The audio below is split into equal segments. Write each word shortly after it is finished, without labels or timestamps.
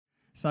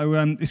So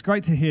it's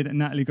great to hear that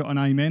Natalie got an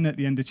amen at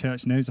the end of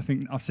church news. I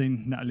think I've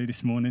seen Natalie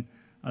this morning.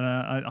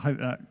 I hope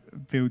that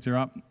builds her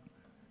up.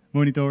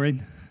 Morning,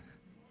 Doreen.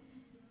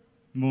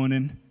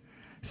 Morning.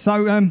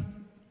 So, are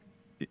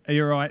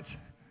you all right?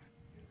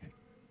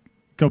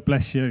 God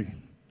bless you.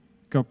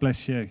 God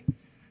bless you.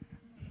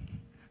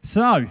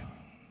 So,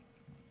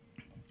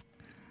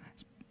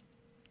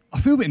 I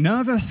feel a bit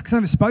nervous because I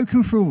haven't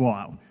spoken for a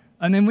while.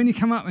 And then when you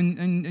come up and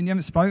you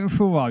haven't spoken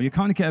for a while, you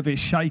kind of get a bit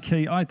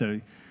shaky. I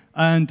do.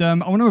 And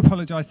I want to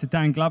apologise to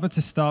Dan Glover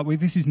to start with.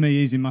 This is me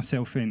easing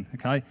myself in,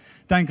 okay?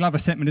 Dan Glover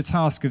sent me the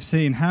task of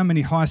seeing how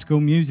many High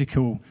School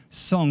Musical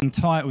song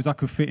titles I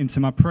could fit into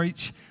my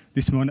preach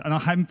this morning, and I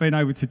haven't been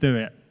able to do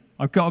it.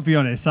 I've got to be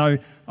honest. So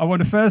I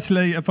want to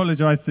firstly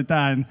apologise to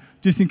Dan,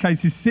 just in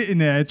case he's sitting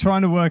there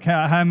trying to work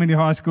out how many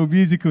High School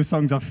Musical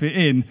songs I fit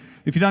in.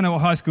 If you don't know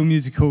what High School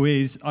Musical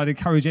is, I'd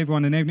encourage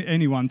everyone and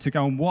anyone to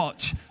go and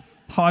watch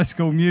High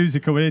School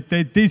Musical.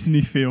 They're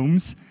Disney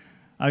films.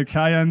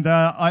 Okay, and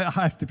I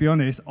have to be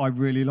honest, I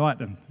really like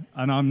them,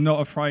 and I'm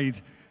not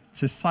afraid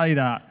to say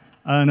that.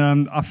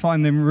 And I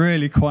find them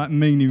really quite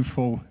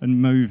meaningful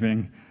and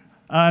moving.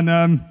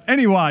 And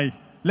anyway,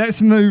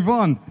 let's move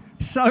on.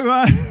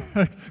 So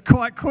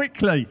quite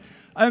quickly,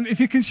 if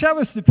you can show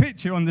us the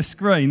picture on the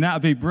screen, that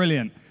would be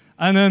brilliant.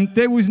 And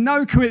there was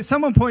no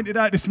someone pointed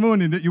out this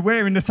morning that you're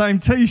wearing the same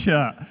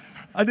T-shirt.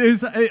 And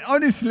it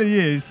honestly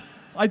is.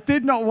 I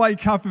did not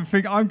wake up and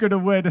think I'm going to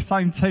wear the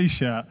same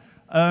T-shirt.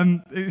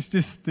 It's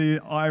just the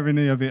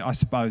irony of it, I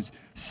suppose.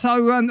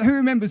 So, who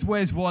remembers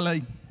Where's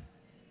Wally?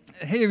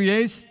 Here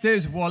he is.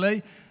 There's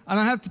Wally. And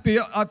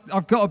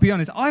I've got to be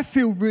honest, I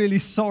feel really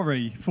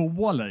sorry for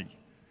Wally.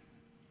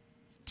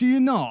 Do you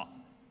not?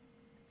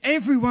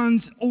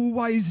 Everyone's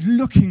always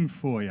looking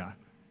for you.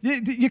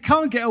 You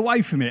can't get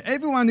away from it.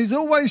 Everyone is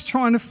always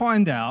trying to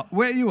find out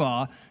where you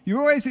are. You're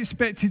always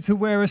expected to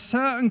wear a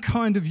certain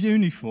kind of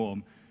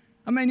uniform.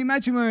 I mean,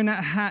 imagine wearing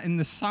that hat in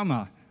the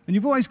summer. And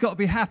you've always got to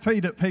be happy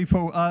that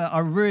people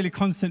are really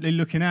constantly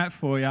looking out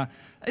for you.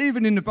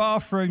 Even in the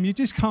bathroom, you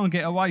just can't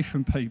get away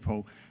from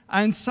people.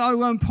 And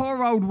so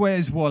poor old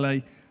Where's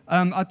Wally?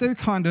 I do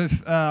kind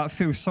of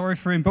feel sorry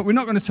for him, but we're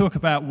not going to talk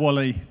about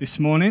Wally this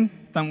morning.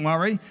 Don't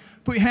worry.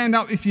 Put your hand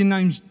up if your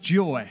name's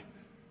Joy.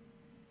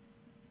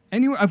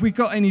 Have we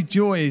got any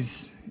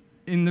Joys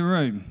in the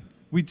room?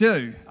 We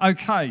do.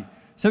 Okay.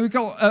 So we've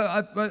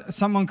got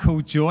someone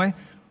called Joy.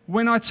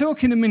 When I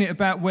talk in a minute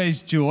about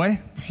Where's Joy,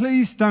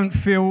 please don't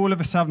feel all of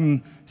a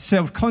sudden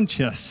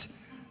self-conscious.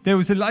 There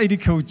was a lady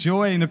called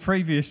Joy in a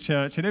previous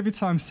church, and every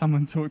time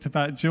someone talked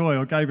about joy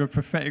or gave a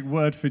prophetic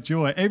word for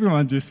joy,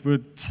 everyone just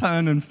would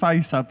turn and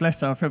face her. Bless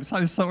her. I felt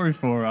so sorry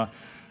for her,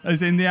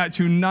 as in the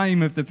actual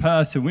name of the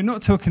person. We're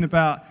not talking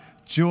about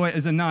joy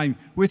as a name.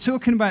 We're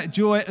talking about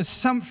joy as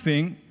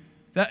something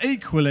that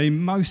equally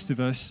most of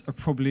us are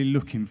probably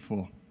looking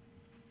for.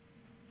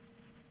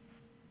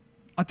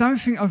 I don't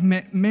think I've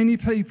met many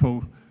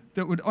people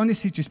that would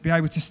honestly just be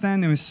able to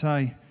stand there and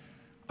say,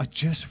 I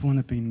just want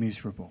to be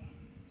miserable.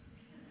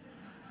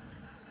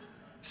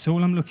 That's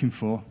all I'm looking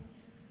for.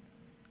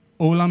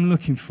 All I'm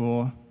looking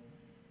for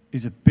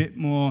is a bit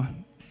more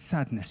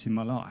sadness in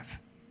my life.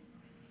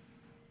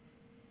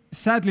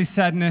 Sadly,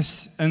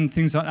 sadness and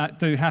things like that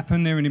do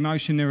happen. They're an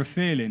emotion, they're a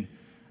feeling.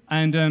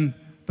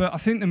 But I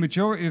think the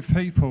majority of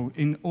people,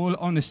 in all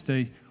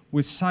honesty,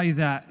 would say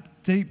that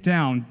deep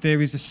down, there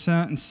is a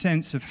certain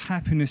sense of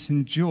happiness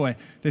and joy.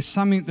 There's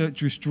something that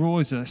just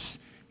draws us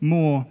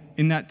more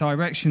in that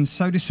direction.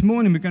 So this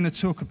morning, we're going to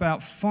talk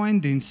about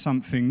finding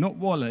something, not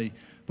Wally,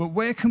 but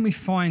where can we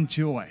find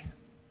joy?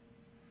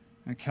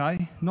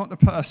 Okay? Not the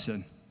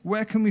person.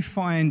 Where can we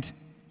find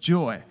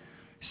joy?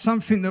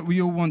 Something that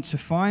we all want to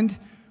find.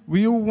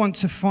 We all want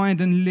to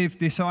find and live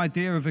this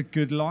idea of a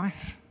good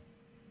life,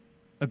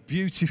 a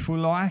beautiful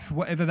life,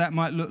 whatever that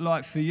might look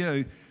like for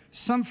you.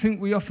 Something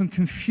we often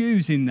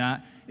confuse in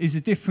that is the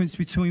difference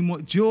between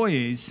what joy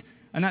is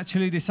and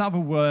actually this other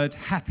word,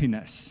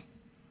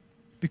 happiness.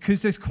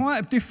 Because there's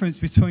quite a difference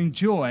between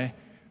joy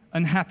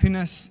and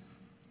happiness.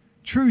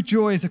 True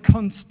joy is a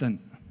constant.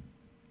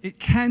 It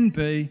can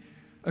be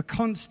a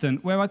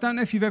constant, where I don't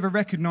know if you've ever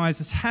recognized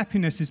as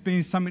happiness as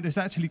being something that's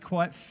actually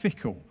quite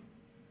fickle.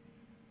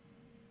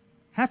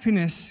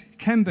 Happiness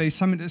can be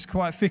something that's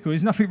quite fickle.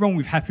 There's nothing wrong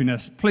with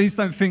happiness. Please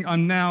don't think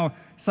I'm now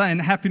saying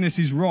happiness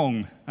is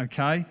wrong,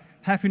 okay?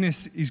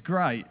 Happiness is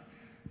great.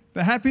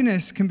 But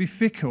happiness can be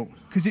fickle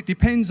because it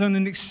depends on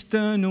an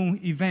external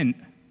event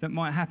that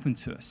might happen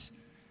to us.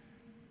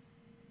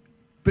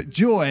 But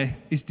joy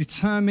is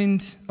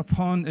determined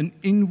upon an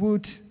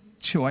inward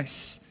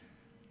choice,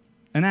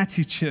 an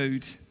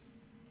attitude,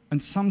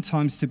 and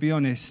sometimes, to be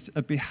honest,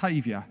 a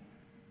behavior.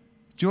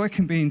 Joy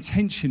can be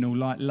intentional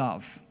like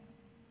love.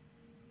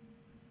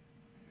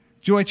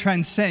 Joy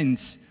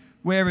transcends,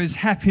 whereas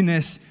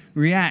happiness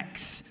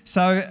reacts.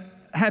 So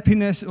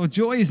happiness or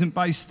joy isn't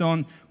based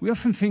on, we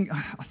often think,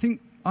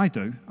 I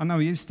know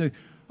we used to.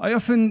 I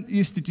often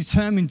used to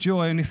determine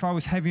joy, and if I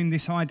was having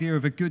this idea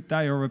of a good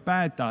day or a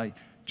bad day,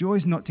 joy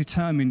is not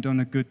determined on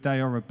a good day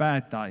or a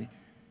bad day.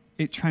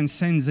 It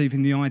transcends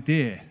even the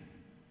idea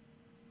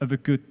of a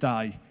good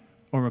day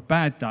or a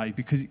bad day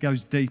because it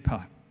goes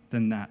deeper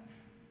than that.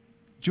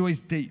 Joy is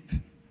deep.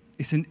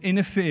 It's an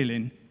inner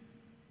feeling,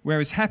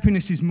 whereas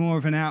happiness is more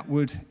of an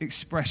outward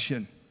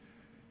expression.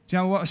 Do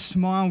you know what? A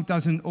smile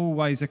doesn't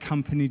always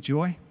accompany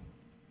joy.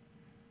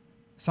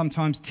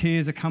 Sometimes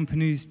tears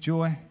accompanies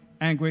joy,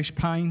 anguish,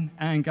 pain,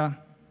 anger.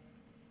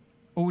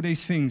 All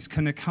these things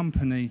can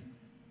accompany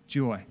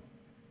joy.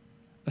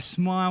 A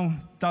smile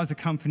does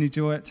accompany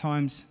joy at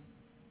times,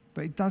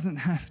 but it doesn't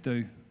have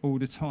to all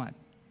the time.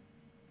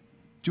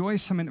 Joy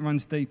is something that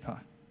runs deeper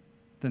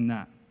than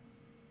that.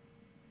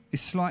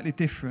 It's slightly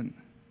different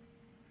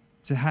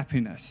to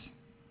happiness.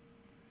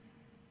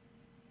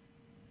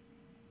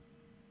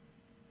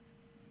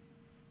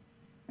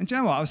 And do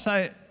you know what? I'll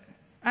say,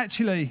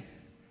 actually,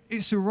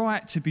 it's all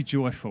right to be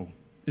joyful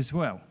as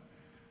well.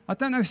 I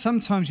don't know if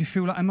sometimes you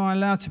feel like, am I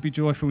allowed to be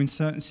joyful in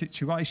certain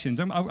situations?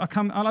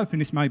 I'll open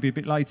this maybe a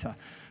bit later.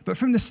 But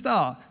from the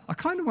start, I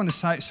kind of want to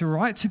say it's all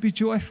right to be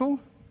joyful.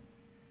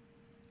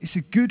 It's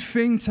a good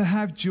thing to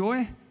have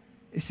joy.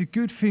 It's a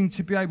good thing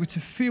to be able to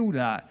feel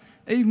that,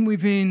 even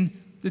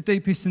within the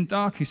deepest and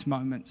darkest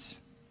moments,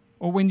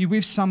 or when you're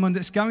with someone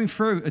that's going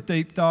through a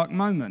deep, dark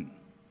moment.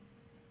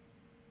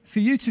 For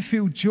you to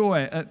feel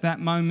joy at that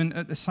moment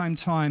at the same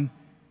time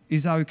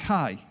is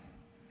okay.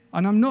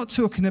 And I'm not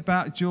talking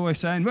about joy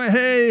saying, well,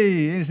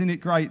 hey, isn't it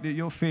great that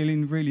you're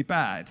feeling really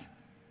bad?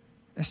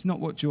 That's not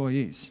what joy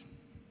is.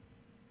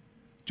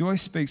 Joy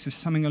speaks of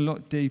something a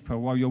lot deeper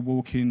while you're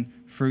walking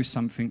through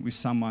something with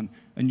someone,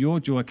 and your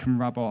joy can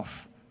rub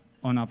off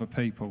on other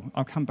people.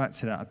 I'll come back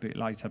to that a bit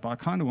later, but I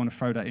kind of want to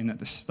throw that in at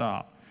the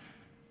start.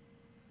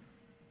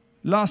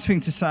 Last thing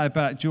to say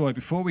about joy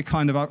before we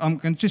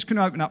I'm just going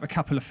to open up a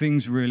couple of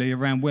things really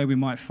around where we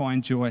might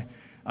find joy,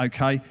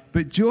 okay?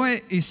 But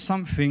joy is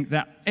something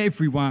that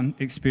everyone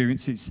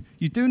experiences.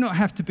 You do not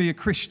have to be a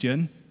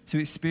Christian to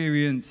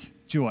experience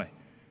joy,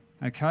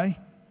 okay?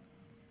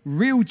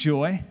 Real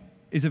joy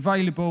is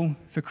available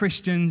for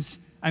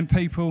Christians and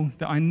people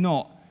that are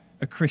not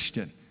a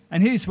Christian.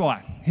 And here's why.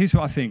 Here's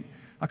what I think.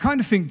 I kind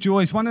of think joy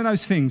is one of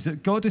those things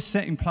that God has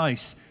set in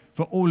place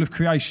for all of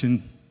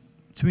creation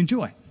to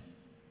enjoy.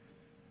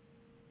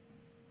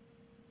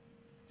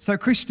 So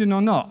Christian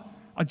or not,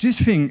 I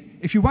just think,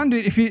 if you're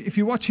wondering, if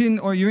you're watching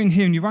or you're in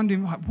here and you're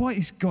wondering, what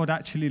is God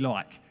actually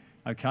like?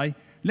 Okay,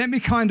 let me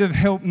kind of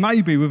help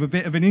maybe with a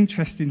bit of an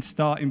interesting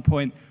starting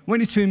point. I want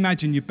you to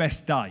imagine your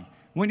best day. I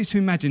want you to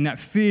imagine that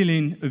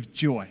feeling of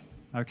joy,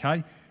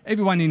 okay?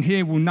 Everyone in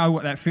here will know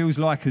what that feels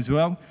like as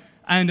well.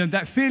 And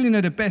that feeling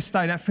of the best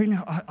day, that feeling,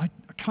 I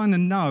kind of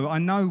know. I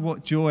know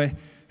what joy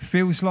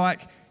feels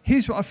like.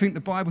 Here's what I think the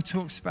Bible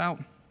talks about.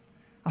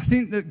 I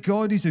think that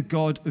God is a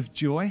God of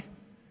joy.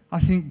 I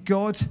think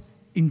God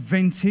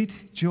invented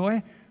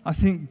joy. I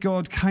think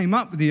God came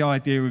up with the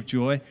idea of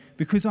joy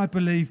because I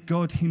believe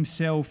God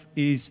himself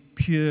is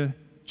pure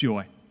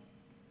joy.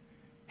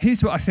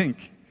 Here's what I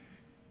think.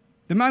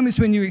 The moments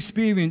when you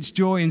experience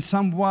joy in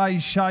some way,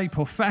 shape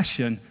or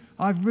fashion,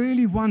 I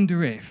really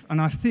wonder if,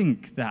 and I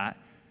think that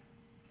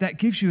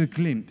gives you a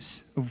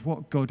glimpse of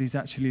what God is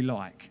actually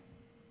like.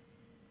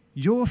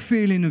 Your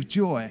feeling of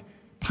joy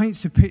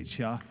paints a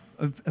picture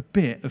of a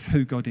bit of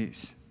who God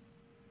is.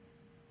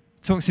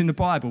 It talks in the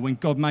Bible when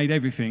God made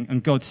everything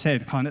and God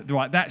said,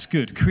 right, that's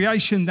good.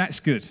 Creation,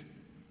 that's good.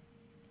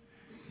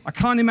 I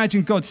can't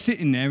imagine God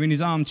sitting there in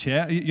his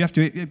armchair. You have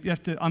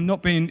to. I'm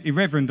not being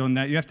irreverent on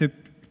that. You have to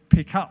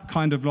pick up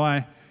kind of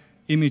like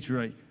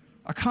imagery.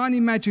 I can't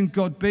imagine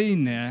God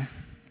being there,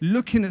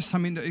 looking at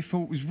something that he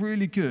thought was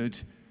really good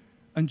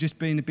and just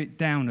being a bit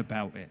down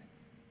about it.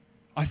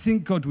 I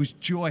think God was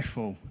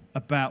joyful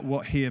about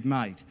what he had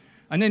made.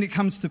 And then it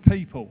comes to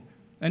people.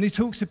 And he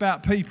talks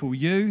about people,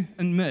 you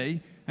and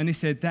me, and he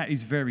said, that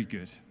is very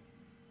good.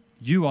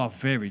 You are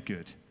very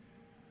good.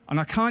 And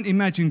I can't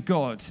imagine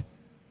God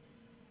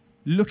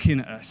looking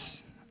at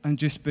us and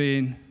just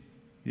being,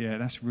 yeah,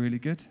 that's really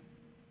good.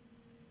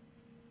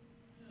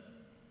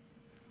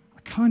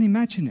 I can't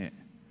imagine it.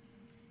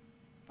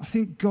 I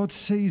think God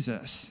sees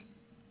us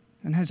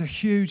and has a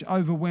huge,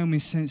 overwhelming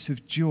sense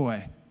of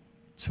joy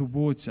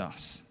towards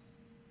us.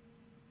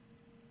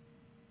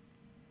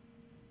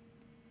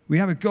 We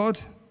have a God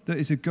that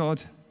is a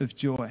God of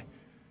joy.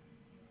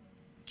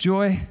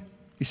 Joy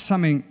is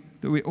something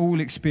that we all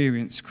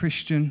experience,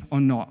 Christian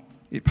or not.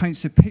 It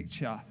paints a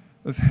picture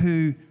of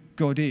who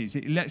God is.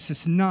 It lets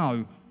us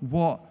know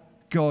what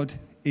God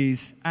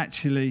is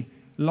actually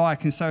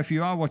like. And so if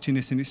you are watching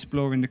this and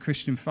exploring the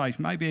Christian faith,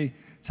 maybe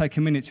take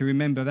a minute to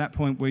remember that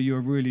point where you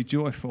are really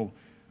joyful.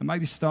 And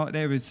maybe start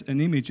there as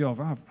an image of,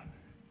 oh,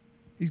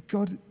 is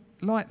God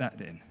like that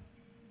then?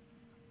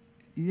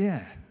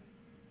 Yeah.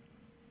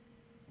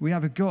 We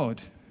have a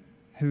God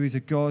who is a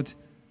God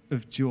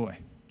of joy.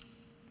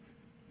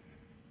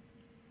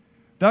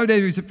 Though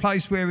there is a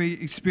place where we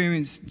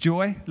experience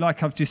joy,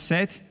 like I've just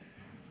said,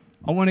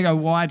 I want to go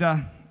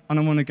wider and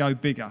I want to go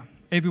bigger.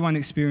 Everyone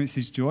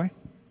experiences joy.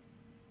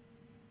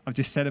 I've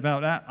just said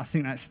about that. I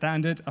think that's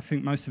standard. I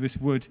think most of us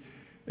would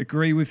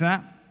agree with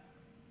that.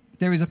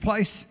 There is a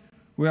place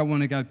where I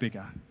want to go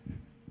bigger.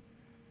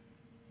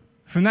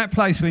 From that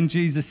place when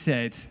Jesus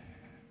said,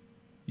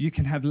 you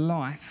can have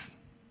life,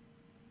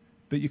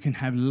 but you can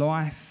have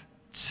life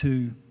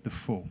to the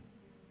full.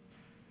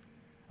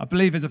 I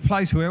believe there's a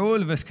place where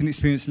all of us can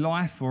experience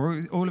life,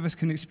 or all of us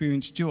can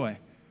experience joy.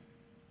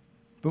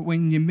 But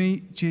when you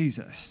meet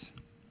Jesus,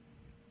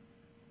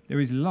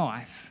 there is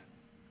life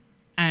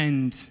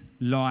and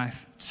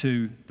life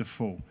to the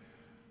full.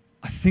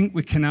 I think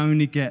we can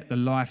only get the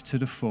life to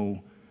the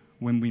full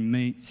when we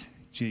meet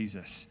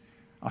Jesus.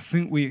 I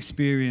think we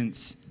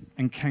experience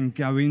and can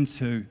go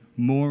into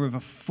more of a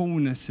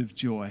fullness of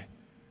joy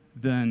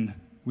than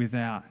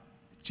without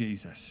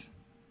Jesus.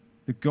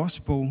 The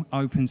gospel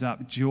opens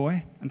up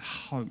joy and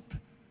hope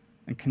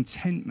and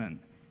contentment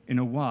in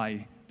a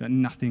way that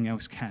nothing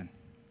else can.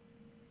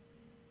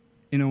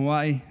 In a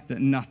way that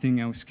nothing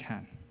else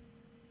can.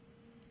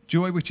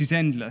 Joy which is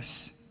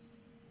endless.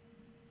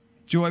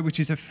 Joy which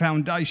is a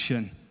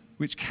foundation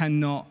which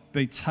cannot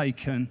be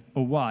taken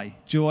away.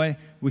 Joy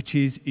which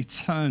is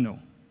eternal.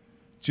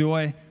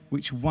 Joy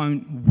which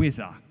won't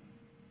wither.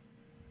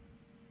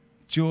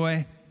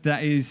 Joy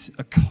that is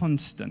a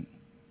constant.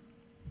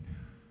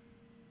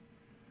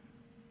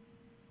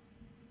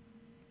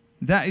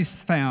 That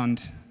is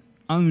found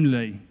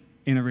only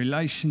in a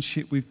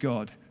relationship with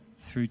God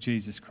through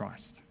Jesus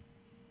Christ.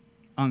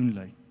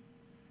 Only.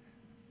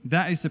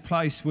 That is the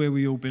place where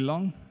we all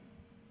belong.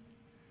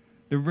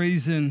 The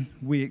reason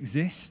we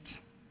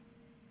exist.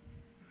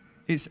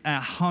 It's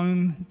our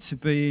home to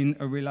be in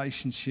a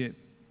relationship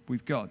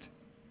with God.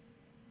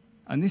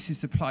 And this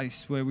is the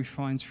place where we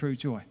find true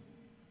joy.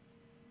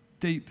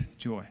 Deep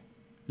joy.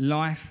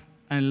 Life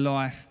and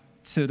life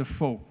to the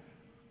full.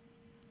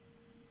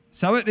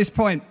 So at this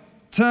point,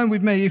 turn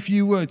with me, if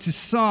you would, to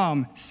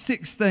Psalm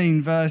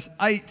 16, verse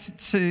 8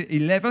 to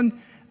 11.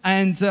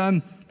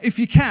 And if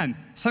you can,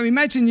 so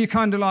imagine you're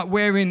kind of like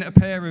wearing a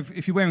pair of,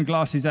 if you're wearing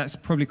glasses, that's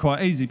probably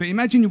quite easy, but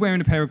imagine you're wearing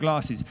a pair of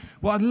glasses.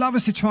 What I'd love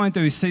us to try and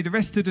do is see the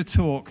rest of the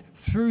talk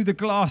through the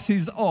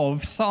glasses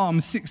of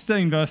Psalm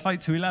 16, verse 8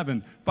 to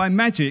 11. By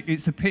magic,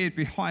 it's appeared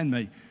behind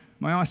me.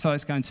 My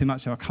eyesight's going too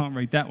much, so I can't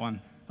read that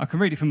one. I can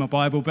read it from my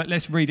Bible, but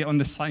let's read it on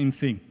the same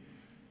thing.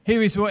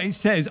 Here is what it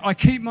says. I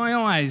keep my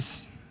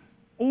eyes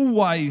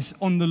always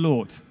on the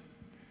Lord.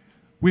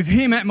 With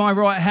him at my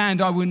right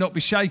hand, I will not be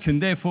shaken.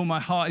 Therefore, my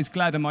heart is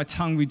glad and my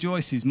tongue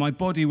rejoices. My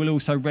body will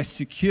also rest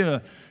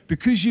secure.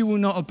 Because you will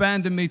not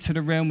abandon me to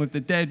the realm of the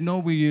dead,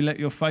 nor will you let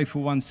your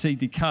faithful one see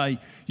decay.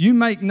 You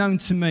make known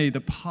to me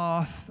the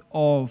path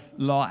of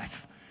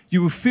life.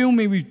 You will fill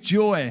me with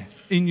joy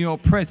in your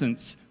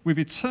presence, with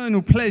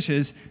eternal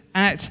pleasures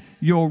at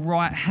your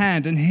right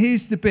hand. And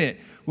here's the bit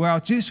where I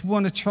just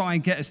want to try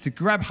and get us to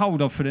grab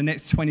hold of for the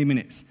next 20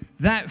 minutes.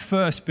 That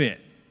first bit.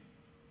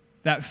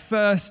 That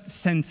first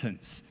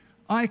sentence,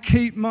 I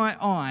keep my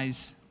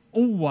eyes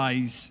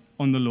always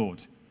on the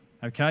Lord.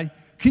 Okay?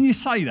 Can you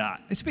say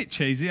that? It's a bit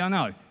cheesy, I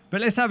know.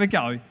 But let's have a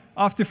go.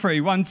 After 3,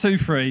 1, 2,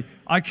 3.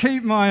 I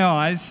keep my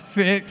eyes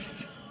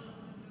fixed.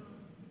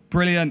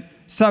 Brilliant.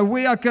 So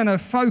we are going to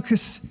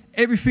focus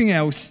everything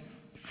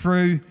else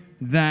through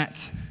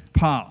that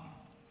part.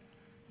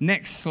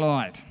 Next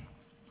slide.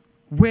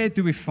 Where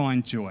do we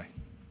find joy?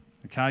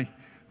 Okay?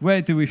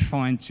 Where do we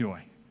find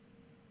joy?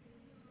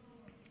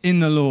 In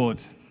the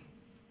Lord.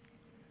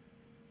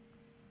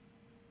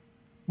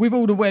 With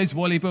all the Where's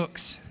Wally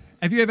books,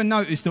 have you ever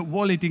noticed that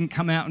Wally didn't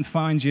come out and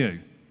find you?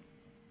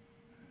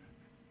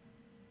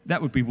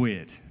 That would be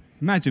weird.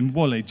 Imagine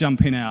Wally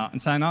jumping out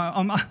and saying,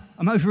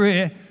 I'm over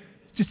here.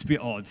 It's just a bit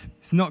odd.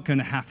 It's not going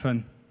to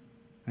happen.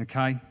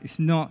 Okay? It's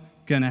not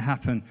going to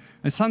happen.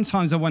 And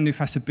sometimes I wonder if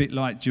that's a bit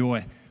like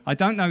joy. I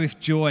don't know if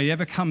joy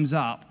ever comes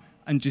up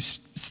and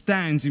just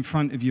stands in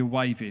front of you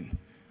waving.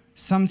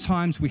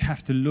 Sometimes we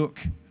have to look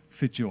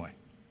for joy.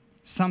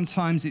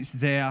 Sometimes it's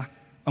there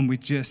and we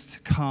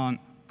just can't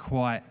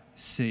quite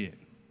see it.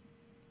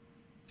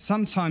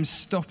 Sometimes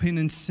stopping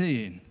and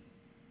seeing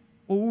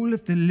all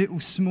of the little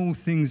small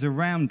things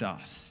around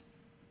us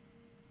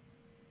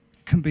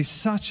can be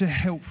such a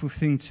helpful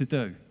thing to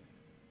do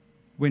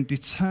when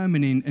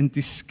determining and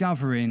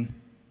discovering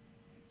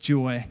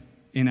joy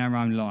in our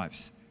own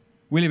lives.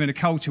 We live in a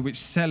culture which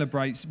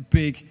celebrates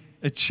big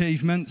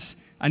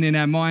achievements, and in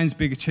our minds,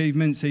 big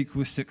achievements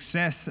equals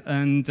success,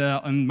 and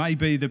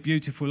maybe the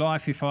beautiful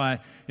life. If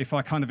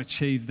I kind of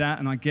achieve that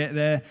and I get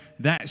there,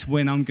 that's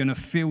when I'm going to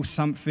feel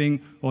something,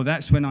 or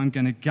that's when I'm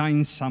going to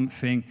gain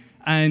something,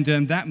 and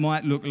that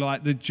might look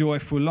like the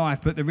joyful life.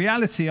 But the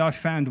reality I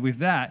found with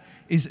that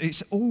is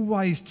it's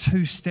always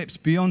 2 steps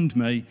beyond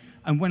me,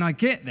 and when I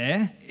get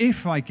there,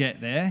 if I get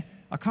there,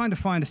 I kind of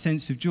find a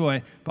sense of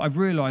joy. But I've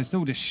realised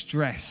all the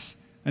stress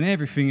and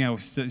everything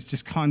else that's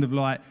just kind of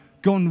like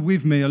gone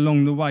with me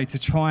along the way to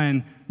try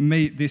and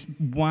meet this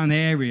one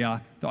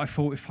area that I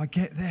thought, if I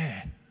get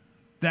there,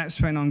 that's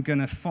when I'm going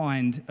to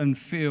find and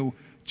feel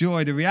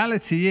joy. The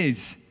reality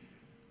is,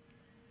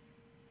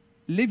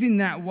 living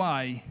that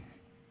way,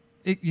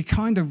 you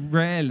kind of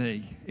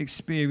rarely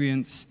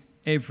experience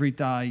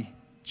everyday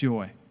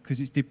joy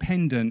because it's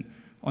dependent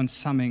on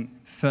something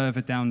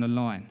further down the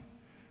line.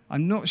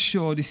 I'm not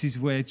sure this is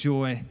where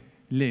joy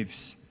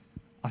lives.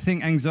 I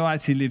think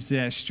anxiety lives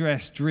there,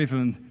 stress,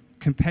 driven,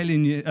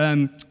 comparing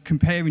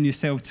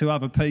yourself to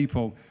other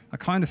people. I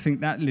kind of think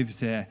that lives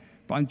there,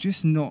 but I'm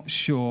just not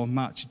sure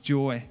much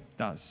joy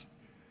does.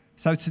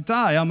 So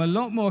today, I'm a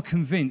lot more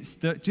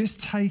convinced that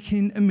just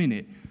taking a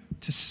minute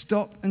to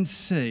stop and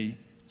see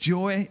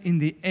joy in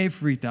the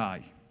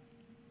everyday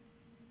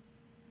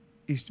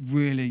is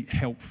really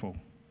helpful.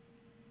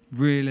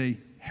 Really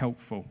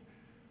helpful.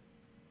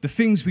 The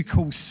things we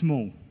call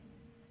small.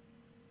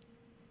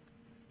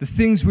 The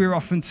things we're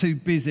often too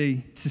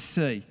busy to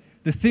see.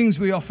 The things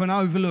we often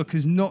overlook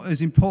as not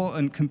as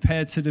important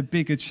compared to the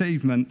big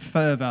achievement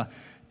further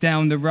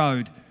down the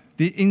road.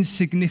 The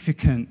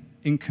insignificant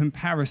in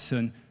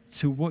comparison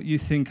to what you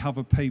think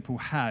other people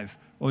have,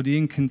 or the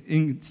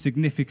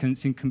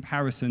insignificance in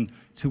comparison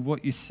to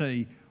what you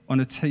see on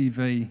a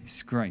TV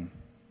screen.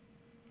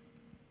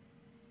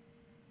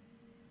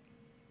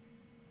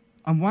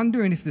 I'm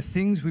wondering if the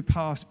things we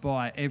pass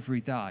by every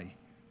day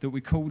that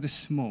we call the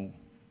small,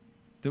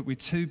 that we're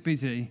too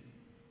busy,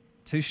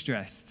 too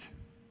stressed,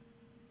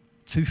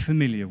 too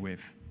familiar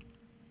with,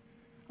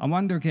 I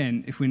wonder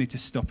again if we need to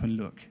stop and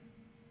look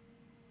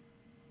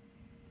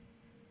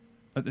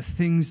at the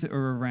things that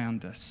are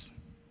around us.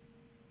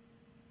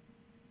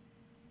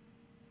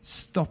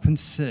 Stop and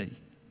see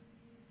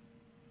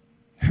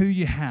who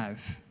you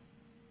have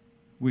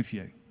with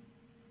you.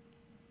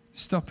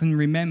 Stop and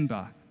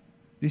remember.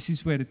 This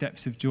is where the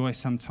depths of joy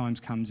sometimes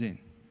comes in.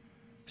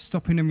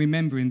 Stopping and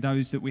remembering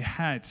those that we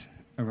had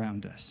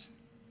around us.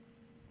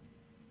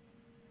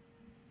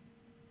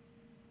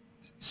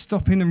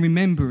 Stopping and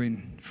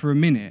remembering for a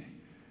minute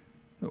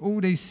that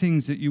all these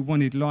things that you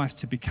wanted life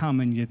to become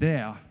and you're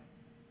there,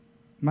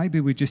 maybe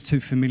we're just too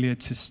familiar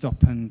to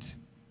stop and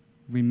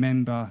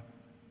remember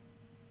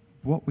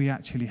what we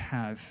actually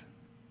have,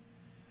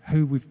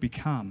 who we've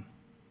become,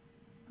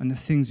 and the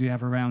things we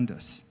have around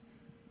us.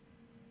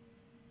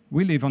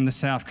 We live on the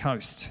south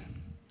coast.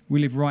 We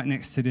live right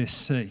next to this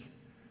sea.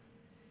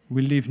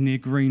 We live near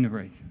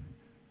greenery.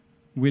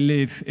 We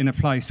live in a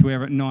place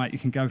where at night you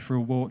can go for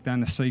a walk down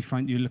the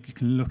seafront, you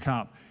can look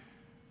up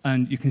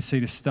and you can see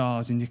the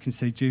stars and you can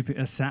see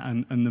Jupiter,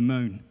 Saturn and the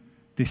moon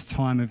this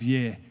time of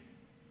year.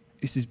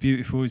 It's as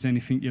beautiful as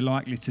anything you're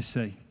likely to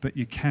see, but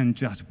you can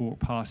just walk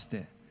past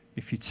it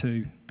if you're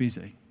too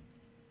busy.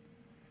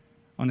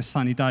 On a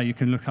sunny day, you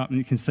can look up and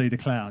you can see the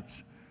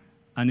clouds,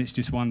 and it's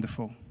just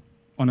wonderful.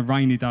 On a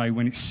rainy day,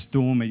 when it's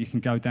stormy, you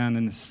can go down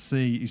and the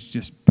sea is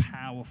just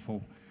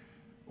powerful,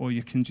 or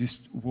you can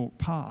just walk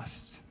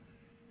past.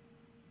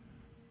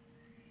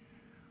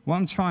 What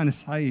I'm trying to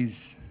say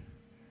is,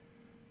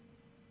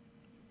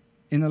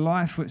 in a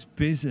life that's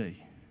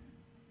busy,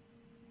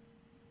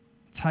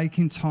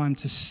 taking time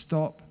to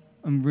stop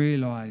and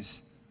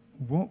realise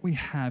what we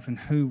have and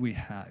who we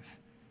have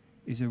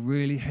is a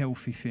really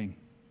healthy thing.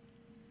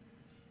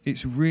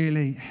 It's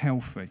really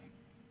healthy.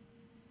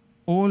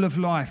 All of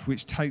life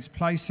which takes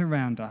place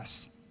around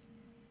us,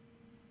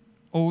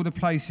 all the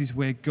places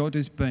where God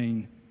has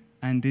been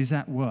and is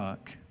at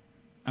work,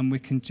 and we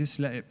can just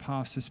let it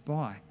pass us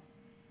by.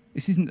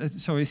 This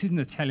isn't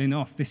a telling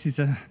off.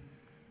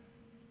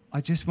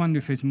 I just wonder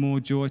if there's more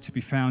joy to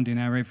be found in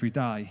our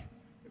everyday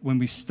when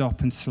we stop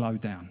and slow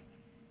down.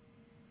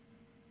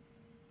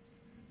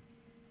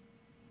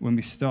 When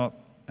we stop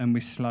and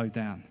we slow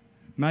down.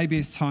 Maybe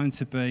it's time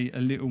to be a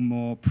little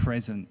more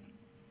present.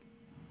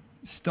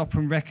 Stop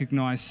and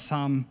recognise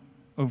some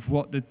of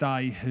what the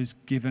day has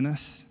given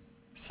us,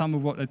 some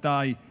of what the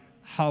day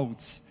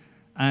holds.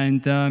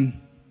 And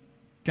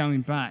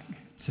going back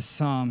to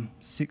Psalm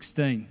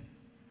 16,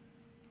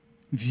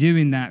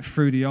 viewing that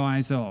through the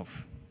eyes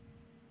of,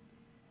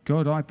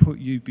 God, I put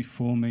you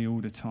before me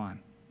all the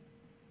time.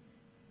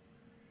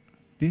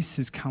 This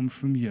has come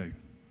from you.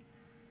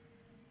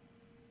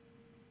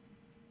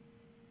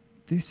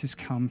 This has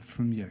come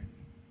from you.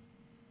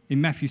 In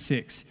Matthew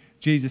 6,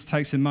 Jesus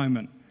takes a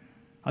moment.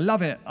 I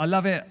love it.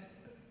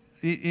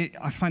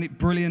 I find it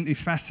brilliantly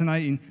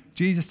fascinating.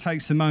 Jesus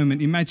takes a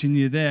moment. Imagine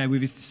you're there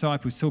with his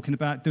disciples talking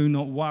about do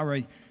not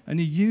worry. And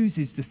he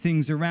uses the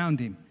things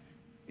around him.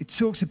 It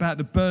talks about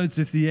the birds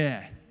of the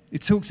air.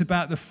 It talks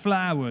about the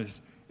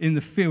flowers in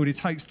the field. It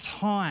takes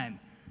time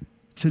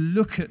to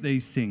look at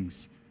these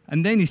things.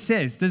 And then he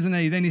says, doesn't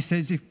he? Then he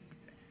says, if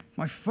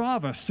my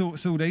Father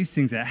sorts all these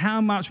things out,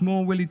 how much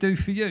more will he do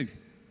for you?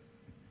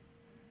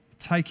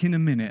 Taking a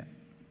minute,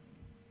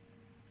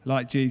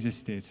 like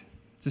Jesus did,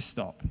 to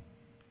stop,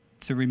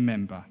 to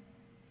remember,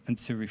 and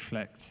to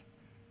reflect.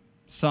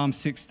 Psalm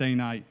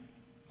 16:8,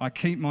 I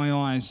keep my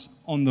eyes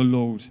on the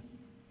Lord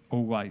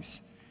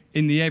always.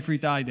 In the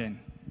everyday then,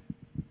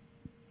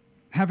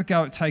 have a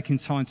go at taking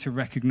time to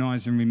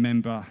recognise and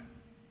remember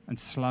and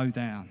slow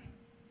down.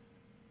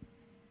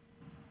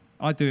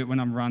 I do it when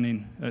I'm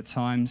running at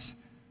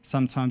times.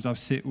 Sometimes I'll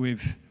sit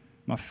with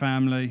my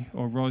family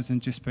or Roz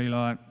and just be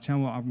like, do you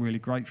know what, I'm really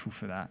grateful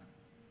for that.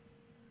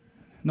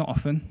 Not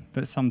often,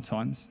 but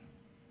sometimes.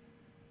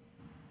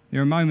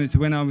 There are moments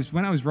when I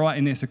was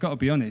writing this, I've got to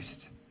be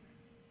honest,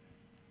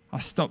 I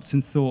stopped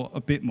and thought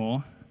a bit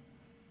more.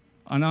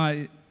 And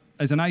I,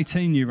 as an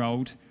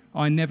 18-year-old,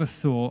 I never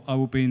thought I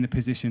would be in the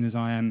position as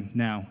I am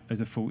now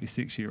as a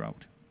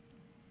 46-year-old.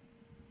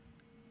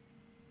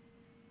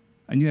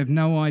 And you have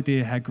no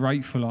idea how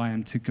grateful I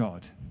am to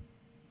God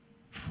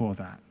for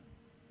that.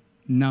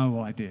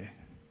 No idea.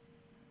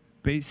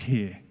 But it's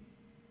here.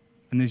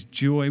 And there's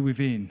joy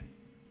within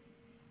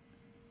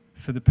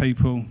for the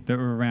people that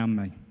are around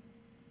me.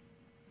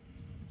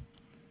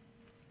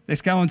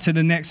 Let's go on to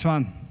the next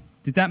one.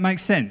 Did that make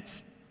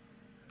sense?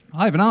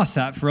 I haven't asked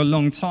that for a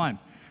long time.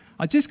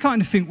 I just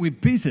kind of think we're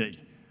busy.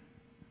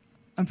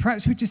 And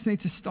perhaps we just need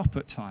to stop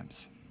at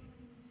times.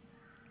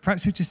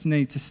 Perhaps we just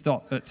need to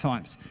stop at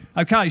times.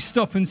 Okay,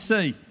 stop and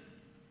see.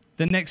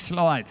 The next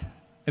slide.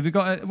 Have we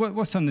got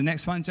what's on the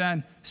next one,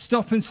 Jan?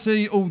 Stop and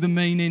see all the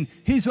meaning.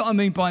 Here's what I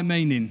mean by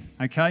meaning,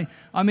 okay?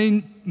 I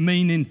mean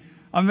meaning.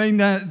 I mean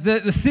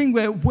the thing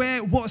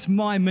where what's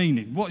my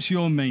meaning? What's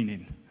your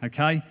meaning,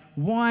 okay?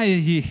 Why are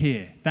you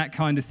here? That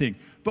kind of thing.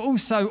 But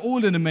also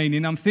all of the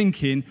meaning, I'm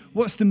thinking,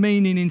 what's the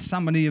meaning in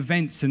some of the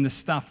events and the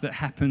stuff that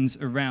happens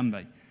around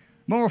me?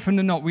 More often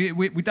than not,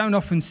 we don't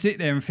often sit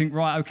there and think,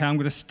 right, okay, I'm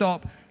going to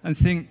stop and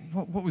think,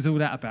 what was all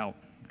that about,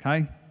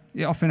 okay?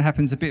 It often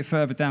happens a bit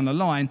further down the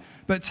line.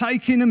 But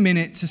taking a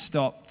minute to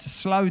stop, to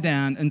slow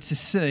down and to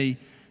see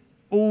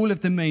all of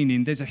the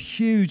meaning, there's a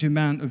huge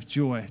amount of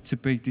joy to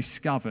be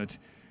discovered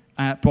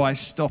by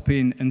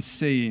stopping and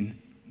seeing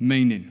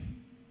meaning.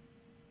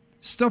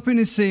 Stopping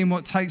and seeing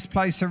what takes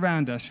place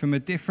around us from a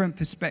different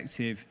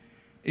perspective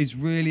is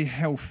really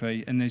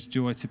healthy, and there's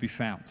joy to be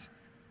found.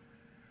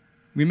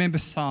 Remember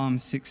Psalm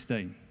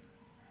 16.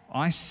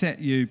 I set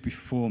you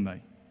before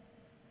me.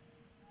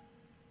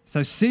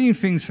 So seeing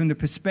things from the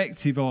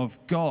perspective of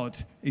God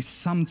is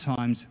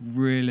sometimes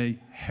really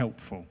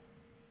helpful.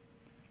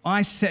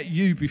 I set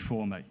you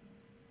before me.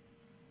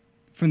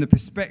 From the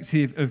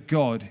perspective of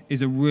God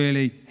is a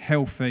really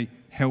healthy,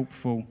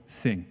 helpful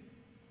thing.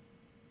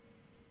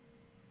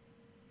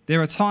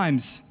 There are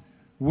times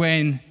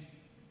when,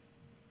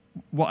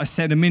 what I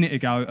said a minute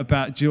ago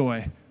about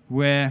joy,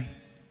 where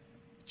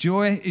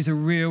joy is a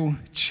real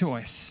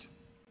choice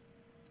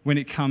when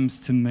it comes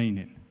to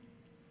meaning.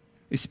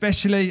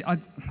 Especially, I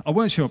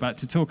weren't sure about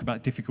to talk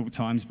about difficult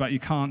times, but you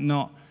can't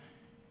not.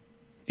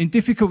 In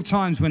difficult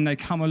times when they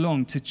come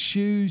along, to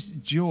choose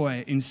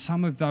joy in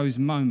some of those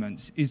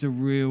moments is a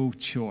real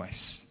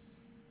choice.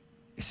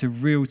 It's a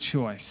real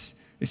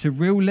choice. It's a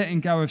real letting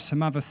go of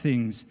some other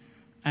things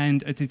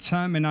and a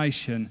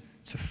determination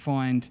to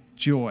find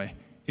joy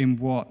in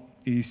what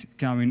is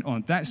going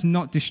on. That's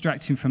not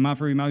distracting from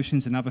other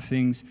emotions and other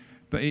things,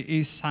 but it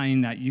is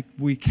saying that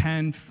we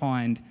can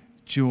find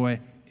joy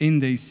in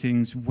these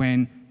things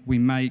when we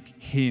make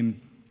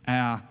him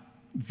our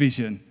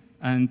vision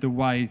and the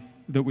way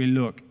that we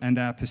look and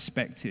our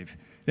perspective.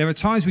 There are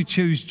times we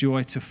choose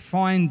joy to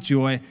find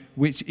joy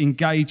which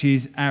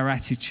engages our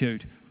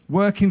attitude.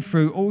 Working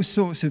through all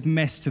sorts of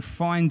mess to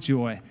find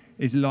joy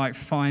is like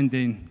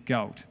finding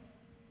gold.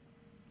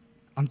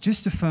 I'm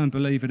just a firm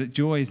believer that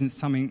joy isn't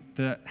something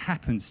that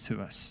happens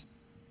to us.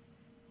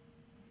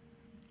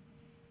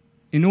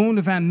 In all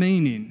of our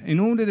meaning, in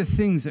all of the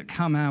things that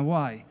come our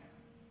way,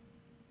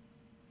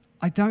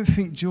 I don't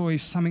think joy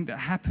is something that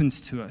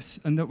happens to us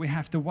and that we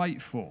have to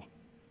wait for.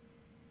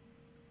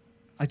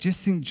 I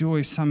just think joy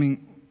is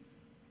something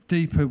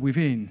deeper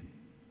within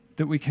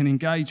that we can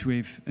engage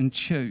with and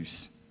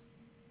choose.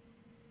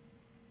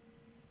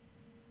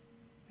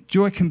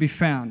 Joy can be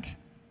found.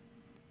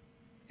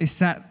 It's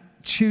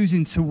that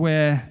choosing to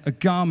wear a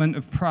garment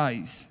of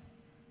praise,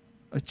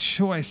 a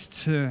choice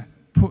to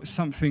put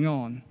something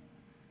on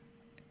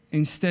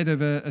instead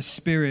of a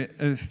spirit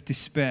of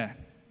despair.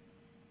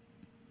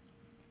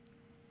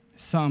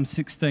 Psalm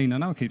 16, I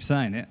know I keep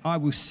saying it, I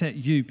will set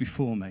you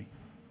before me.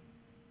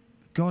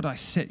 God, I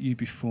set you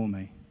before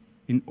me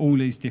in all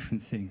these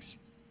different things.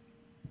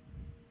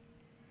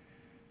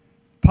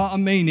 Part of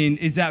meaning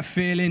is that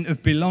feeling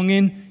of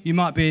belonging. You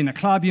might be in a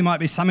club, you might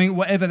be something,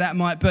 whatever that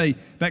might be.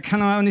 But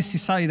can I honestly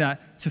say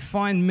that to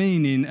find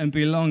meaning and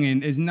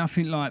belonging is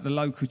nothing like the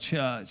local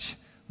church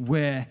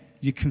where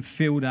you can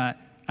feel that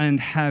and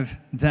have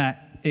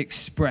that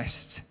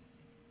expressed.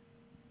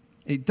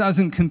 It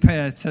doesn't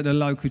compare to the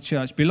local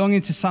church. Belonging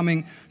to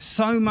something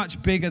so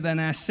much bigger than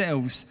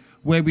ourselves,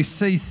 where we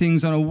see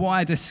things on a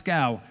wider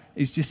scale,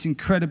 is just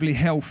incredibly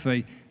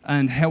healthy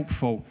and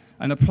helpful.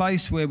 And a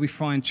place where we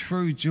find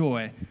true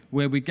joy,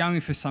 where we're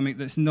going for something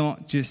that's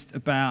not just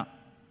about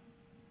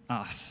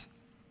us.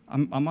 I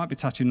might be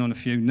touching on a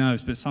few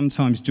nerves, but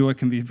sometimes joy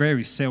can be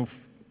very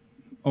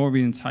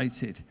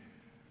self-orientated.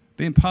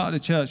 Being part of the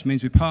church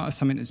means we're part of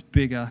something that's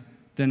bigger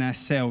than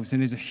ourselves,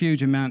 and there's a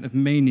huge amount of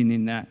meaning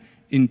in that,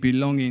 in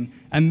belonging,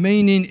 and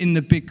meaning in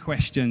the big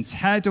questions.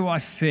 How do I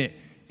fit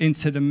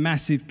into the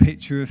massive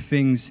picture of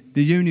things,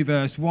 the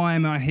universe? Why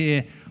am I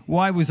here?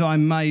 Why was I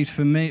made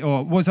for me?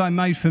 Or was I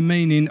made for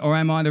meaning? Or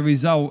am I the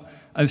result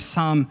of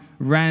some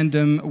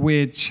random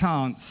weird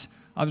chance?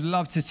 I would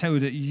love to tell you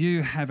that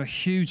you have a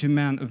huge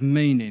amount of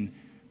meaning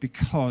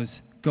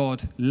because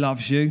God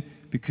loves you,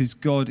 because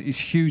God is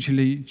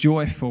hugely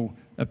joyful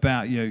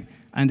about you.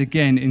 And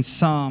again, in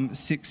Psalm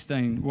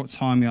 16, what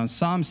time are we on?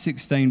 Psalm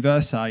 16,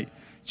 verse 8,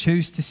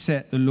 choose to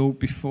set the Lord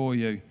before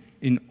you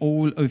in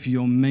all of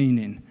your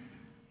meaning.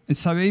 And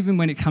so even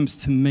when it comes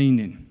to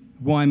meaning,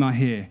 why am I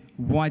here?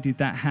 Why did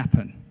that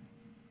happen?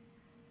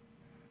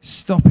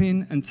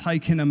 Stopping and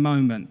taking a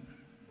moment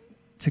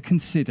to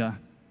consider,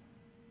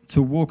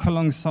 to walk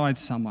alongside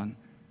someone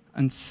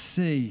and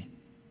see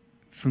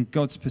from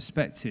God's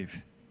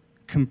perspective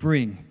can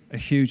bring a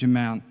huge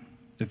amount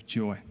of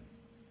joy.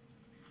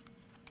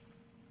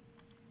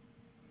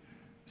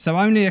 So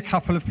only a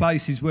couple of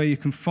places where you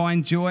can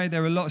find joy.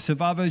 There are lots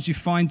of others. You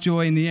find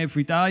joy in the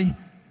everyday.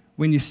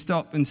 When you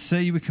stop and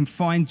see, we can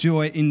find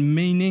joy in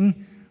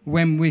meaning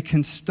when we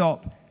can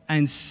stop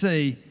and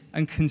see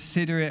and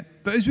consider it.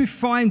 But as we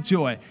find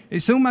joy,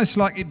 it's almost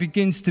like it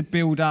begins to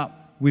build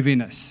up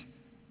within us.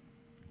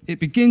 It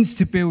begins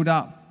to build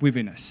up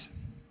within us.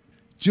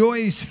 Joy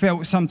is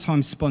felt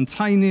sometimes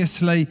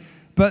spontaneously,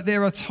 but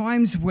there are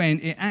times when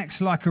it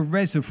acts like a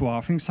reservoir.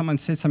 I think someone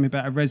said something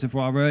about a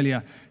reservoir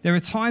earlier. There are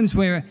times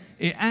where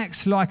it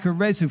acts like a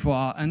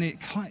reservoir and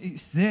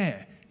it's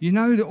there. You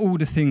know all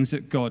the things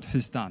that God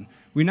has done.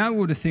 We know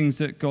all the things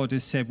that God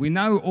has said. We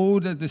know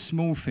all of the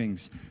small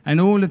things and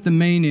all of the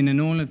meaning and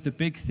all of the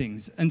big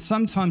things. And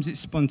sometimes it's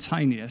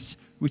spontaneous,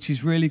 which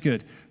is really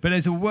good. But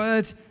there's a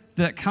word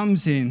that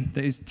comes in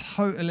that is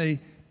totally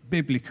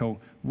biblical,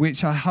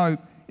 which I hope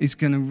is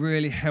going to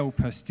really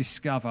help us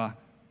discover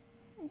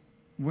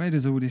where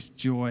does all this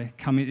joy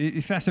come in?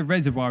 If that's a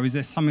reservoir, is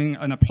there something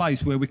and a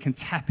place where we can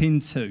tap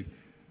into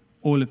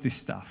all of this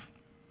stuff?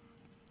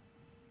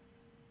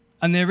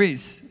 And there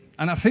is.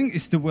 And I think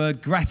it's the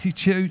word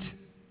gratitude.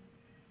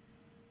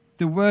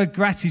 The word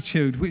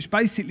gratitude, which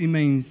basically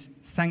means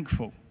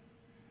thankful.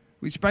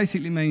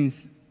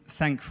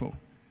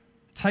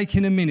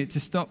 Taking a minute to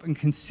stop and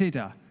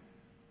consider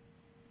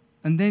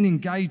and then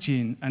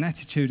engaging an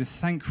attitude of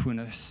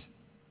thankfulness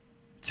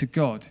to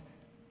God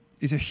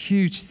is a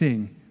huge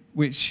thing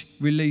which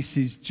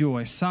releases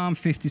joy. Psalm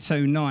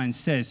 52:9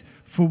 says,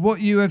 "For what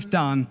you have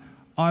done,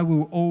 I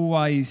will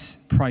always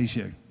praise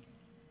you.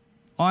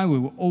 I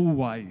will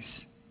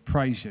always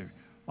praise you.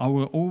 I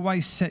will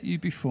always set you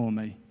before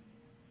me."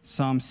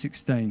 Psalm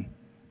 16.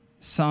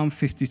 Psalm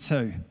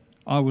 52,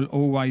 "I will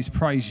always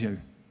praise you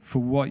for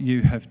what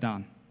you have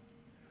done."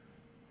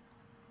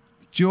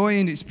 Joy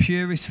in its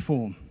purest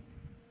form.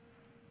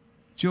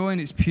 Joy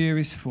in its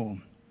purest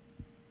form,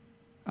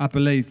 I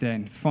believe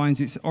then, finds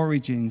its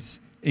origins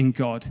in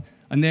God.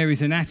 And there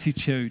is an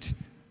attitude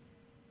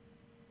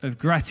of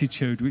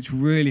gratitude which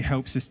really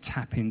helps us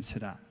tap into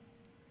that.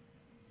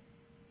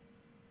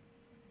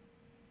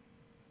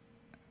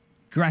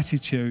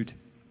 Gratitude,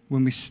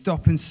 when we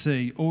stop and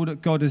see all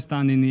that God has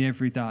done in the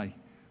everyday,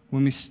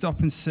 when we stop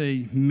and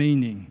see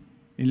meaning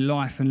in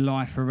life and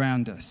life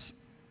around us,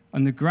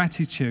 and the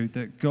gratitude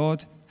that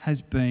God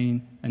has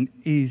been and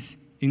is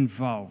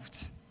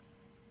involved,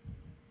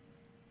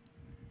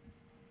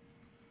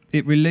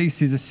 it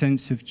releases a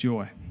sense of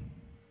joy.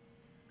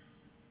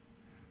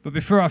 But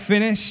before I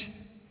finish,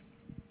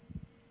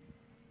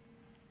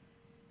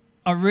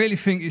 I really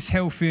think it's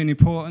healthy and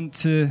important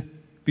to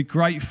be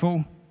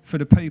grateful for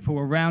the people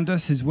around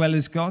us as well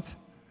as God.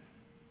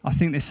 I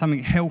think there's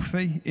something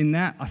healthy in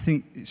that. I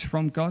think it's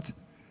from God.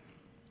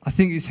 I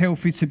think it's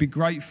healthy to be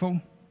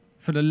grateful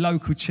for the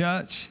local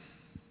church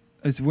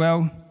as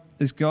well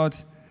as God.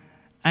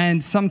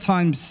 And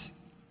sometimes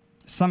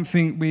it's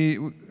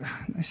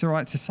all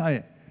right to say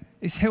it,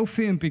 it's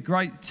healthy and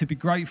to be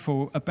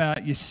grateful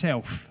about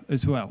yourself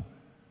as well.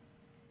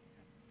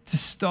 To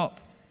stop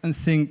and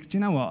think, do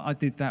you know what? I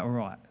did that all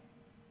right.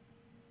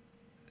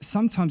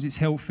 Sometimes it's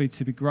healthy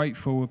to be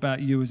grateful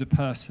about you as a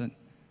person,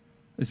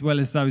 as well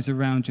as those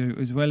around you,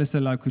 as well as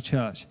the local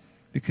church,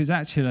 because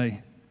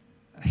actually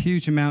a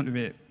huge amount of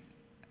it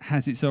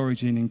has its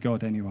origin in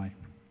God anyway.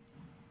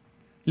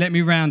 Let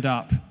me round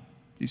up.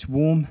 It's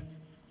warm.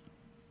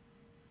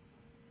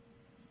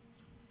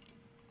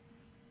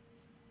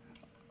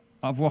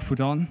 I've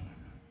waffled on.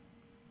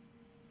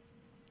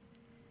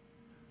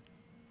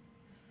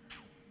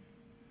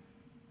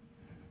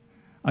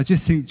 I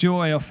just think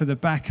joy off of the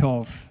back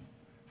of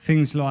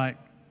things like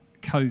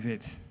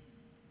COVID.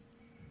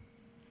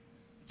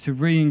 To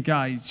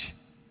re-engage.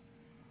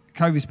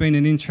 COVID's been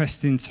an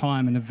interesting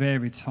time and a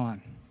varied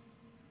time.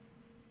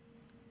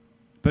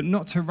 But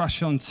not to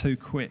rush on too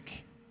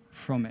quick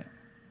from it.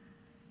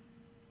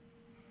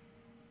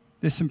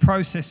 There's some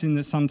processing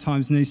that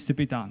sometimes needs to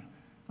be done.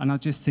 And I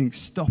just think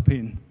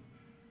stopping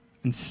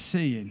and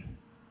seeing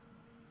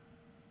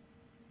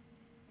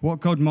what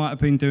God might have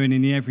been doing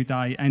in the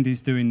everyday and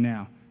is doing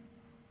now.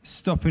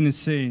 Stopping and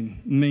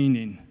seeing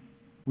meaning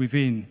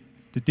within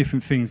the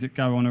different things that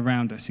go on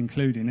around us,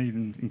 including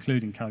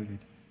COVID.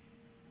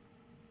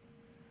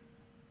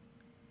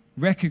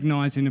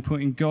 Recognizing and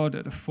putting God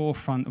at the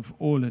forefront of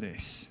all of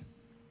this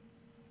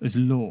as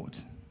Lord.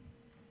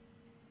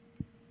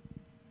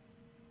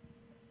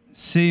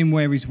 Seeing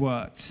where He's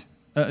worked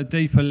at a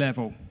deeper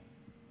level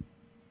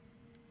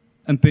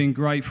and being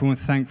grateful and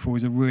thankful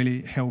is a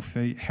really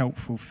healthy,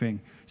 helpful thing.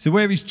 So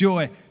where is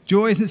joy?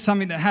 Joy isn't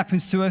something that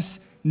happens to us,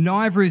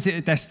 neither is it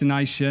a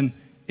destination.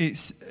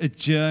 It's a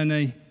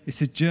journey.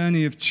 It's a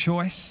journey of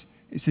choice.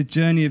 It's a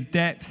journey of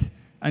depth,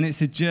 and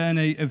it's a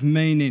journey of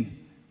meaning.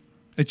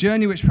 A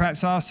journey which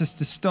perhaps asks us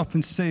to stop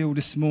and see all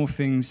the small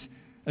things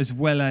as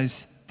well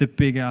as the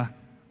bigger,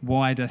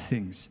 wider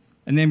things.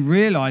 And then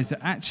realise that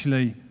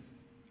actually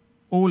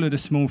all of the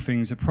small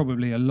things are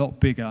probably a lot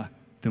bigger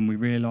than we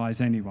realise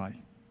anyway.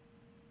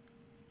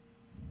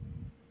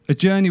 A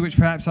journey which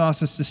perhaps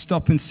asks us to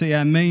stop and see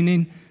our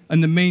meaning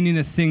and the meaning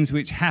of things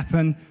which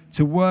happen,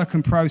 to work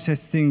and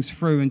process things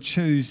through and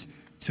choose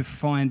to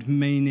find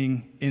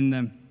meaning in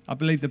them. I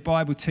believe the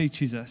Bible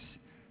teaches us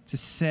to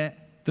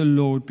set the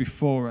Lord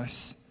before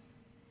us,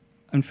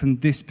 and from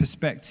this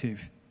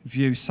perspective,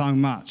 view so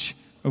much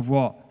of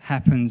what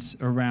happens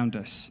around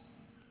us.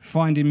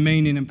 Finding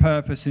meaning and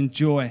purpose and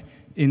joy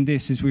in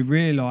this as we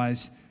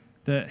realise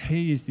that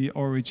He is the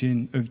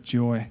origin of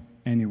joy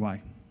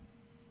anyway.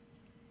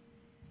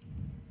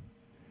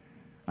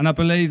 And I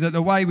believe that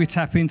the way we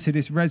tap into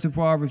this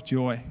reservoir of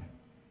joy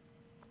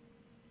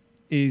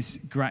is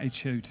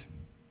gratitude.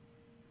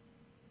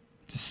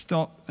 To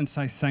stop and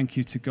say thank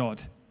you to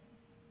God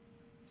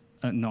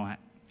at night,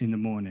 in the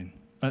morning,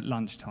 at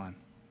lunchtime,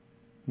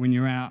 when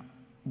you're out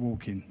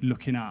walking,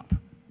 looking up,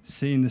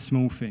 seeing the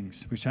small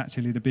things, which are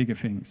actually the bigger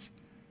things,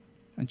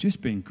 and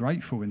just being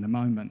grateful in the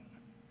moment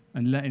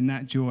and letting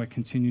that joy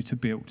continue to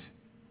build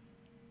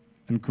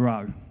and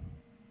grow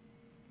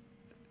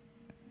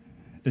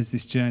as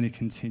this journey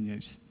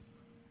continues.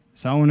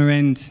 So I want to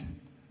end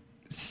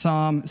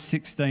Psalm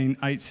 16,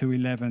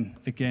 8-11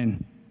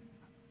 again.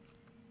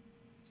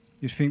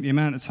 You'd think the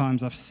amount of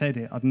times I've said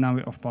it, I'd know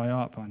it off by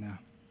heart by now.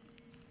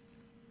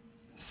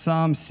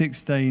 Psalm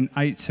 16,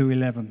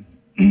 8-11.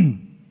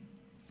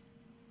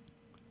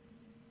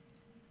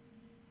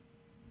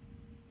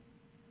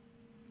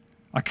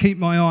 I keep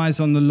my eyes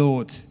on the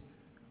Lord.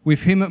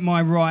 With Him at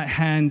my right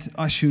hand,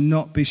 I shall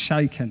not be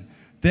shaken.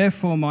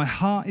 Therefore, my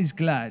heart is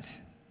glad,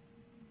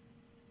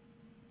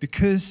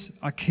 because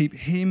I keep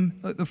Him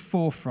at the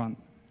forefront.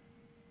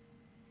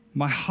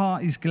 My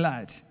heart is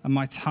glad, and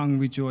my tongue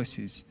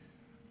rejoices.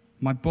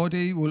 My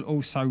body will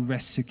also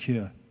rest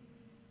secure.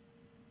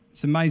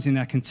 It's amazing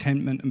how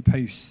contentment and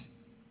peace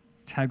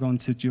tag on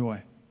to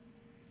joy.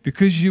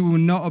 Because you will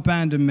not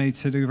abandon me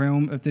to the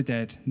realm of the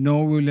dead,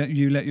 nor will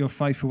you let your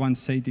faithful one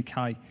see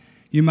decay.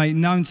 You make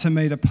known to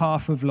me the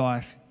path of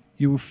life.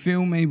 You will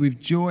fill me with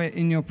joy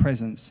in your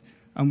presence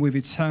and with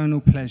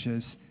eternal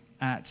pleasures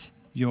at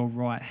your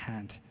right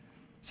hand.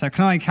 So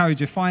can I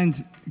encourage you,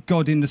 find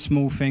God in the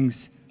small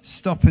things.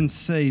 Stop and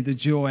see the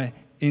joy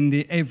in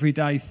the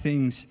everyday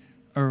things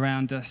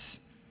around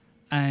us,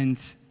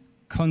 and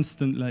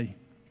constantly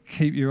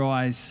keep your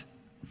eyes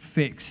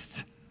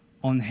fixed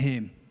on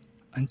Him,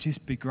 and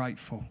just be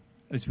grateful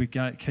as we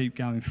keep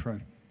going through.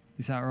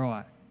 Is that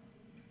right?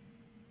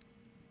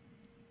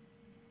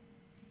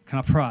 Can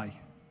I pray?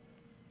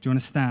 Do you want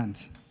to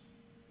stand?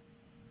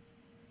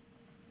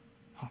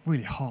 Oh,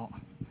 really hot.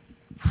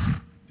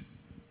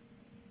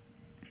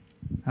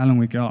 How long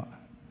we got?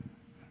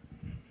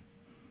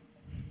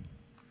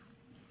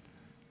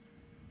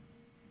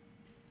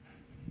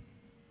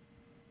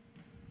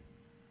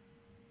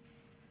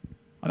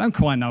 I don't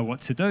quite know what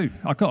to do.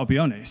 I've got to be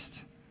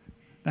honest.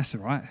 That's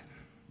all right.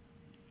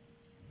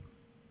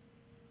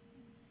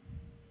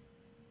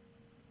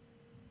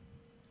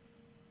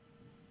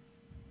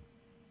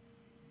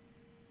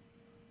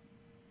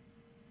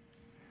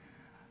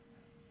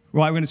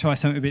 Right, we're going to try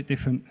something a bit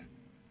different.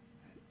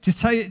 Just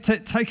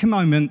take a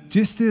moment,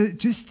 just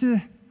to,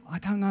 I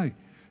don't know,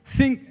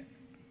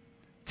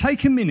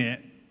 take a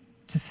minute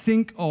to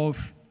think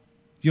of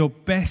your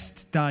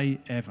best day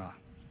ever.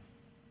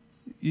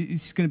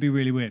 It's going to be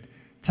really weird.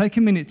 Take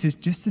a minute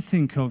just to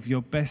think of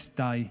your best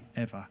day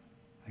ever,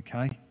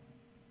 okay?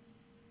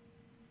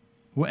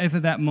 Whatever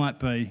that might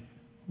be,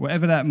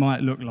 whatever that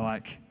might look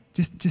like,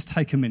 just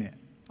take a minute.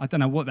 I don't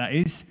know what that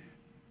is.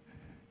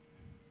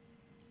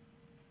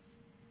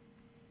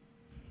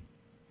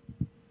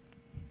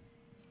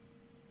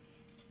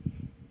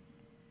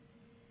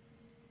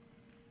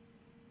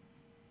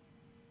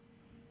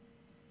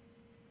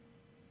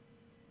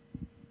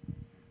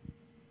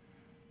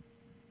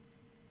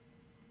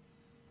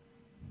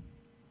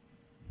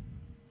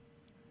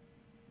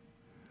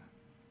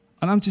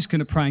 And I'm just going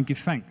to pray and give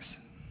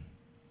thanks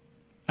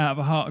out of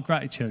a heart of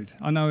gratitude.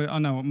 I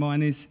know what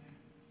mine is.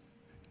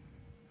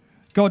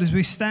 God, as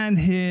we stand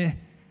here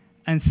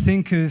and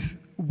think of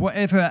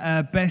whatever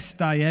our best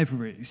day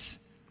ever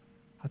is,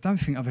 I don't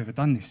think I've ever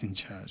done this in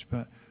church,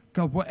 but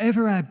God,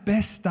 whatever our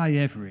best day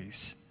ever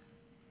is,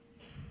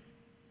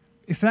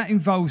 if that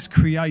involves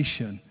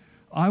creation,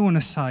 I want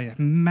to say a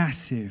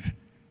massive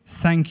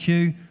thank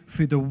you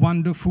for the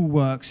wonderful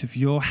works of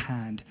your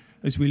hand.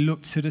 As we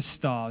look to the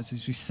stars,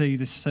 as we see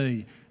the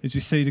sea, as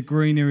we see the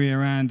greenery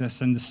around us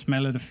and the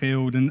smell of the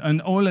field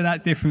and all of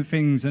that different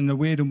things and the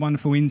weird and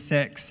wonderful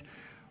insects,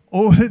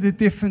 all of the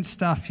different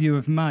stuff you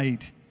have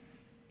made.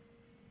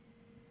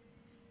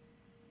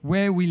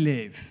 Where we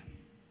live,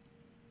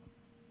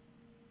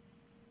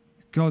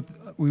 God,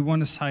 we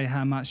want to say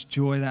how much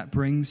joy that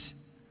brings.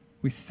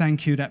 We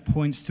thank you that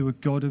points to a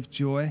God of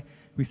joy.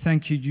 We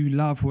thank you, you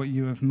love what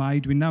you have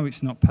made. We know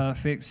it's not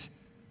perfect.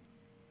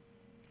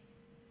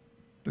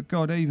 But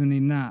God, even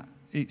in that,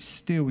 it's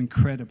still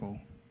incredible.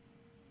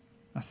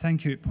 I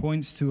thank you, it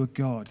points to a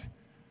God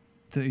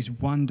that is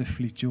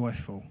wonderfully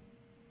joyful,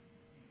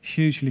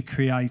 hugely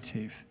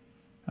creative.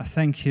 I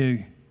thank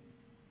you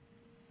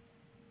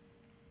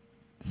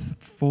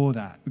for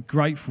that. We're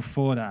grateful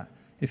for that.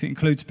 If it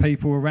includes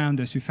people around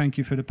us, we thank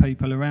you for the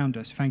people around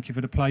us. Thank you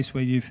for the place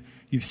where you've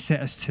set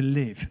us to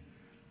live.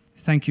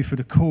 Thank you for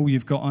the call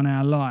you've got on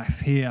our life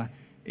here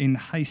in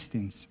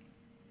Hastings.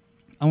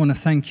 I want to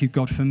thank you,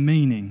 God, for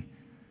meaning.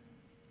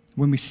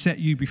 When we set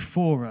you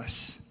before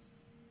us,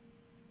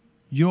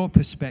 your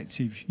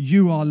perspective,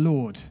 you are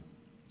Lord.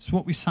 It's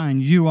what we're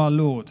saying, you are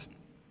Lord.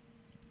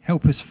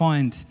 Help us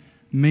find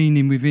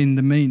meaning within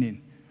the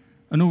meaning.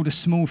 And all the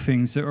small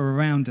things that are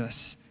around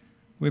us,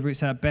 whether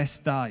it's our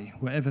best day,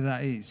 whatever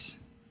that is,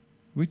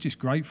 we're just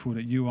grateful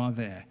that you are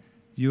there.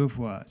 You have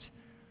worked.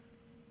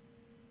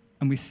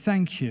 And we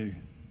thank you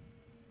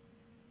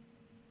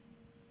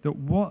that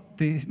what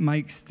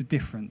makes the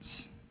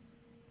difference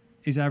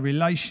is our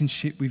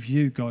relationship with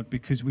you, God,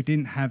 because we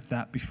didn't have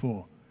that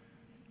before.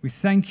 We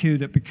thank you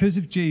that because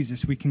of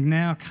Jesus, we can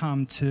now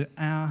come to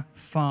our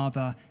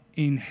Father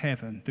in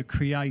heaven, the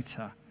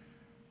Creator,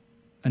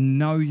 and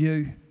know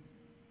you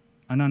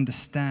and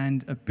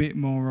understand a bit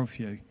more of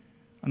you.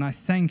 And I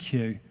thank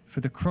you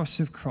for the cross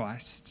of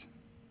Christ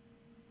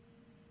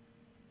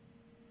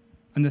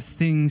and the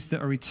things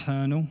that are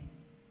eternal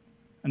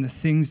and the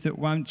things that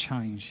won't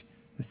change,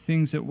 the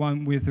things that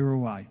won't wither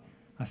away.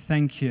 I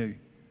thank you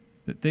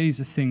that these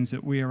are things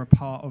that we are a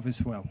part of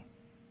as well.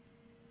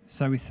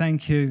 So we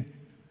thank you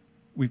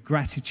with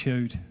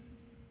gratitude.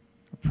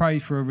 I pray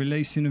for a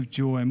releasing of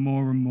joy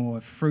more and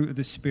more, fruit of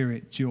the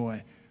Spirit,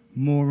 joy,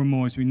 more and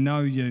more as we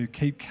know you.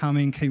 Keep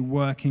coming, keep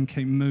working,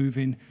 keep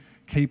moving,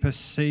 keep us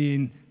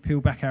seeing,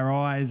 peel back our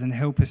eyes and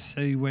help us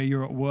see where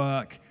you're at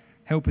work.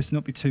 Help us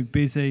not be too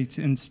busy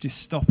and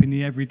just stop in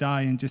the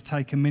everyday and just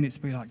take a minute to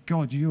be like,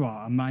 God, you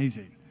are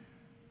amazing.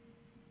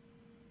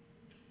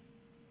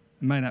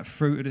 And may that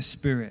fruit of the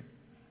Spirit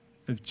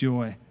of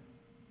joy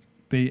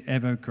be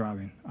ever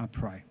growing, I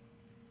pray.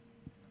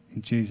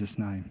 In Jesus'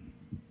 name,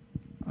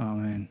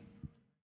 amen.